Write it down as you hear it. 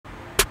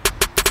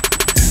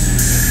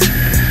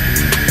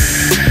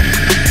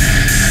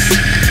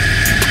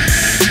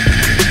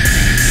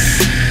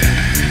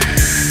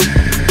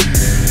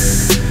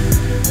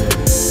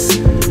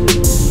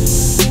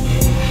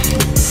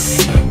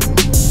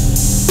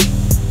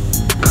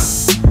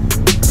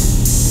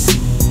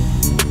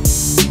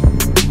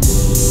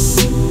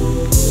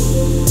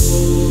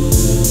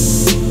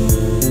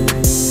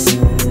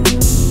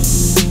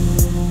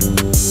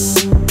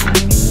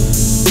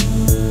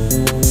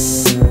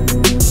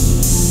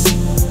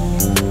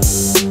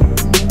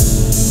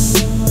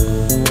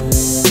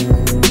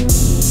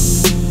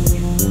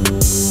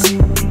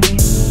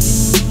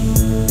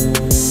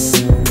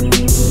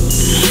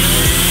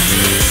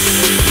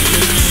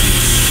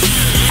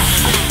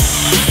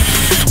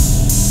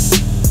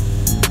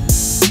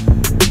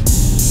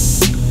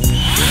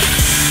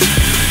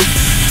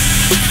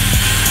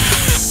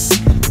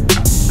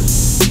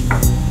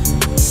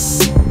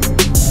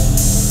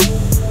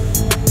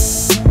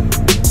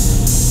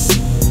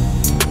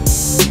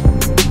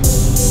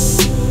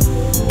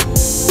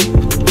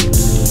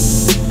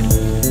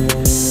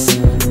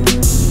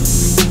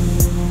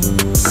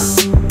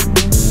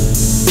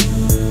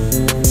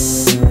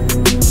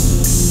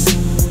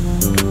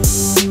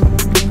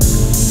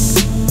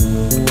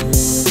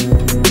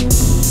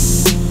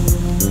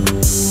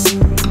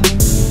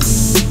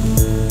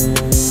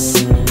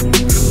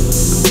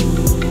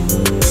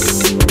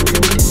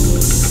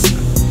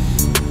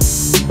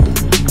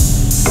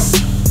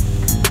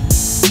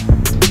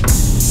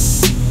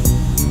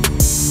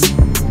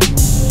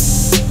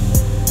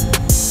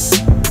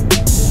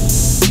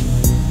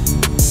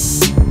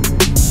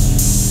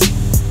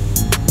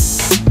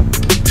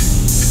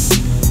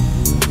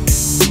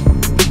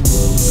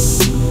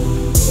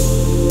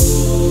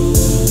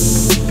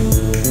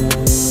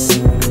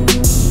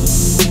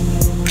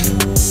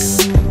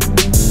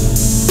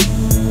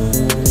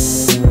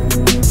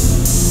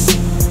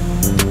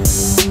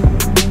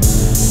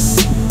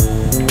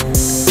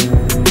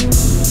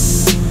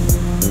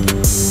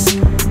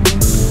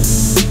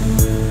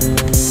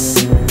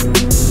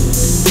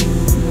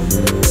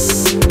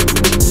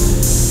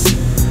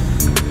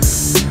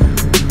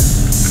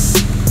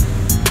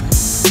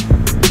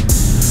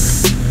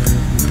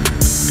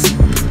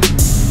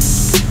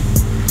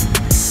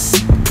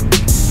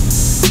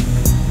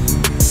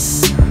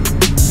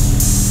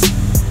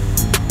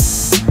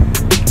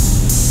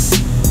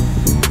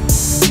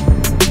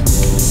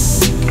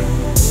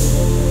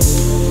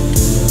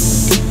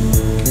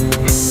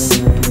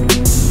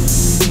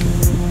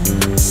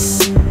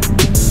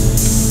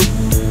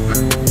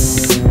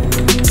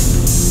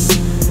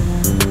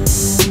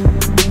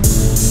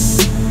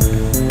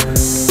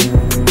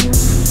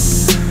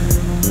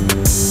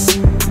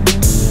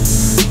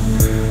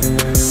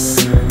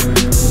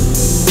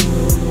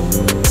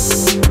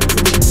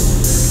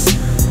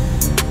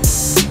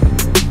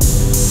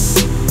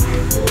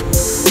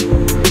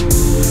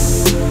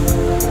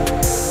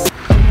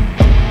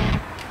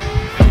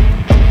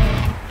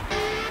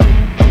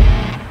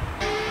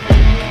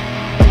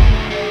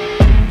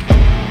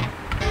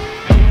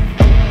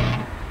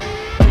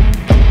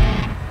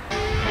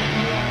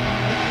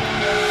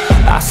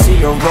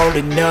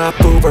rolling up,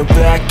 Uber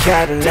black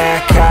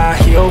Cadillac, high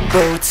heel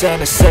boots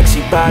and a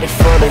sexy body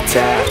full of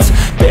tats.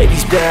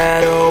 Baby's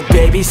bad, oh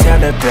baby's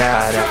hella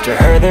bad. After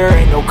her there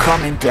ain't no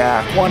coming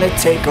back. Wanna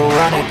take a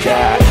run at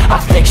that. I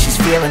think she's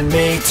feeling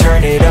me,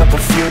 turn it up a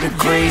few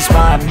degrees.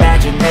 My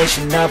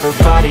imagination of her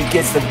body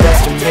gets the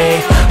best of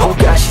me. Oh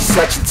gosh, she's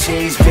such a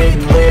tease,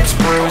 bitten lips,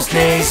 bruised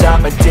knees.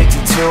 I'm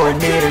addicted to her,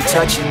 need her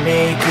touching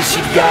me, cause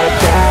she got a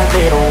bad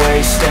little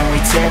waist. And we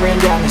tearing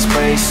down this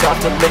place, off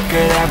the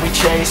liquor that we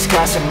chase.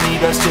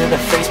 Casamigos to the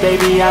face,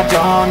 baby I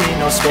don't need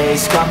no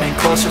space. Coming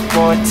closer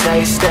for a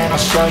taste, and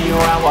I'll show you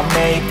how I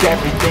make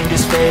everything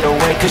just fade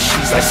away. Cause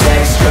she's like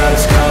sex,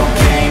 drugs,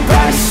 cocaine,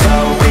 body so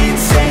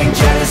insane.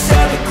 Jealous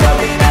of the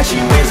clothing that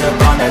she wears up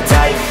on that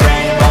tight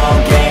frame.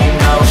 All game,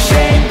 no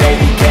shame,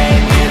 baby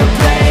came here to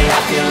play. I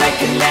feel like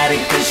an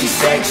addict cause she's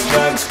sex,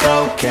 drugs,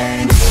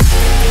 cocaine.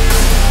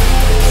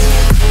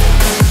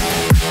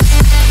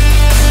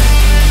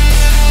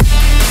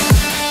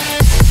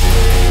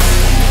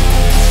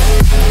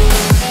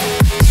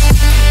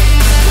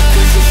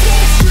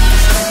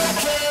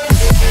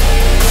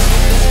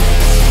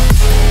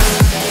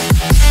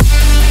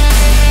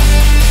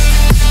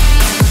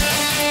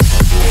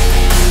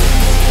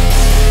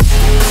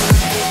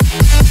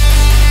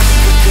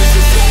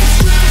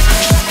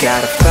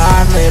 Got a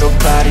fine little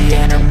body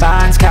and her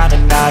mind's kinda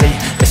naughty.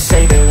 They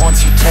say that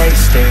once you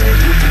taste it,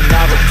 you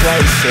cannot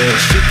replace it.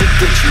 She could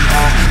get you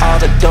high, all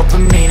the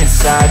dopamine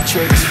inside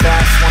triggers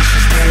fast once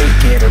she's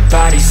naked. Her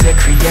body's a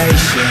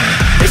creation.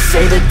 They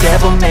say the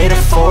devil made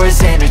her for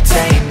his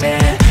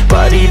entertainment,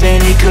 but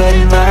even he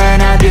couldn't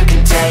learn how to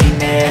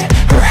contain it.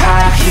 Her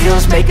high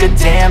heels make a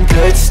damn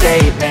good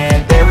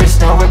statement. There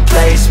is no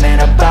replacement,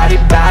 a body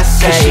by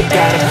Satan. Cause she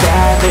got a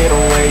bad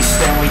little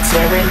waist, and we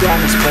tearing down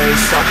this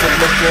place. Off the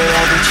liquor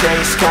that we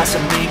chase,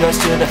 Casamigos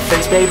to the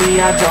face,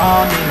 baby I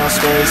don't need no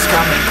space.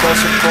 Coming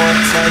closer for a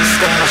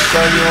taste, and I'll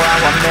show you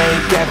how I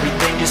make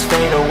everything just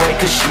fade away.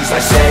 Cause she's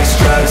like sex,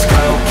 drugs,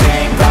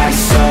 cocaine, body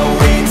so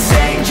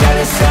insane.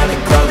 Jealous of the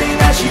clothing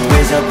that she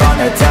wears up on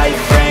her tight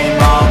frame.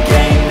 All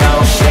game, no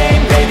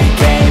shame, baby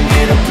came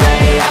here to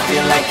play. I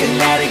feel like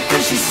an addict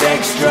cause she's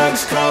sex,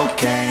 drugs,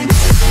 cocaine.